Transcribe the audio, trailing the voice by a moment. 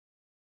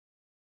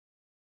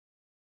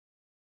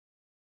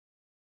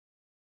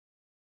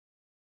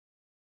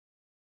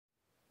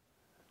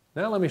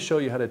Now let me show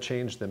you how to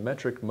change the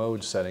metric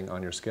mode setting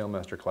on your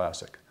ScaleMaster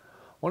Classic.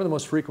 One of the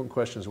most frequent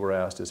questions we're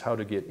asked is how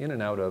to get in and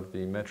out of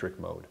the metric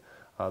mode.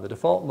 The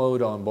default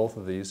mode on both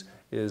of these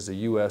is the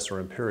US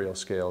or imperial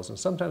scales, and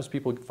sometimes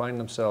people find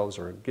themselves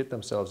or get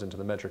themselves into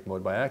the metric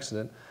mode by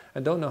accident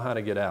and don't know how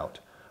to get out.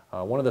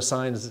 One of the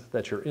signs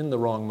that you're in the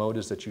wrong mode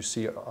is that you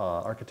see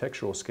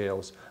architectural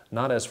scales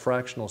not as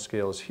fractional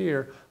scales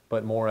here,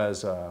 but more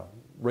as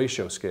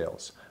ratio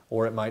scales.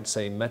 Or it might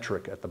say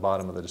metric at the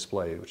bottom of the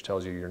display, which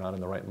tells you you're not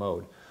in the right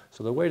mode.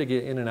 So the way to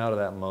get in and out of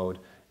that mode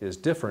is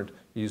different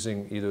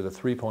using either the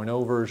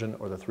 3.0 version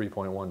or the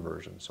 3.1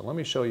 version. So let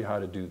me show you how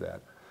to do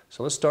that.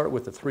 So let's start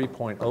with the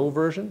 3.0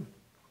 version.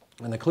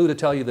 And the clue to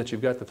tell you that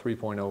you've got the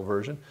 3.0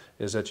 version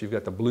is that you've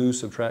got the blue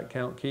subtract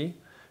count key.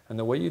 And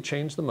the way you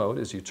change the mode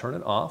is you turn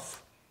it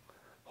off,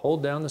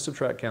 hold down the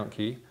subtract count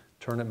key,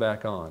 turn it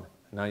back on.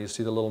 Now you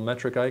see the little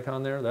metric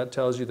icon there? That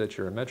tells you that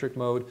you're in metric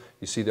mode.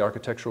 You see the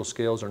architectural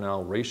scales are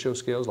now ratio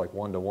scales like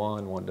 1 to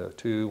 1, 1 to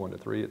 2, 1 to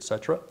 3,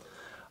 etc.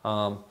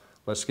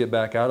 Let's get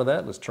back out of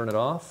that. Let's turn it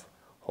off,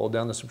 hold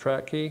down the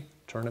subtract key,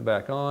 turn it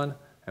back on,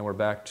 and we're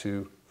back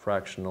to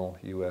fractional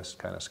US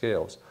kind of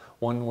scales.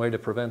 One way to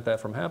prevent that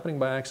from happening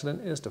by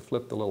accident is to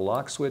flip the little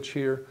lock switch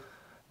here.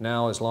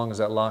 Now, as long as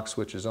that lock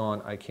switch is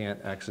on, I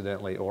can't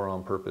accidentally or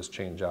on purpose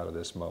change out of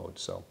this mode.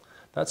 So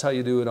that's how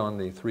you do it on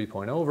the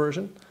 3.0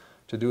 version.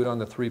 To do it on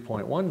the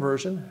 3.1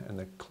 version, and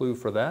the clue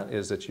for that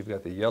is that you've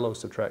got the yellow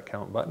subtract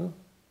count button.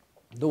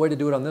 The way to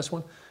do it on this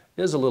one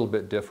is a little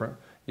bit different.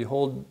 You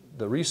hold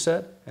the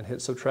reset and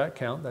hit subtract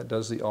count. That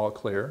does the all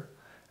clear.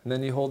 And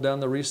then you hold down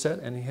the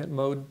reset and you hit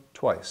mode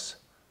twice.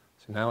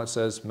 So now it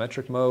says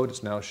metric mode.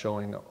 It's now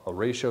showing a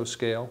ratio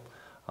scale.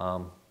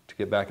 To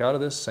get back out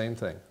of this, same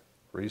thing.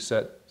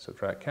 Reset,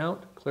 subtract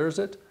count, clears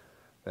it.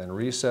 Then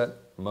reset,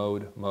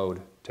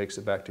 mode, takes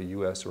it back to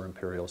US or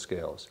imperial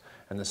scales.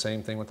 And the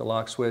same thing with the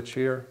lock switch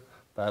here.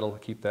 That'll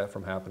keep that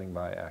from happening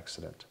by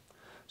accident.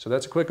 So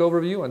that's a quick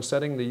overview on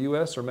setting the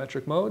US or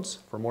metric modes.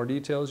 For more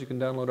details, you can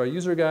download our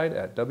user guide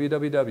at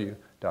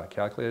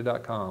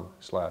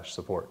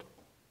www.calculated.com/support.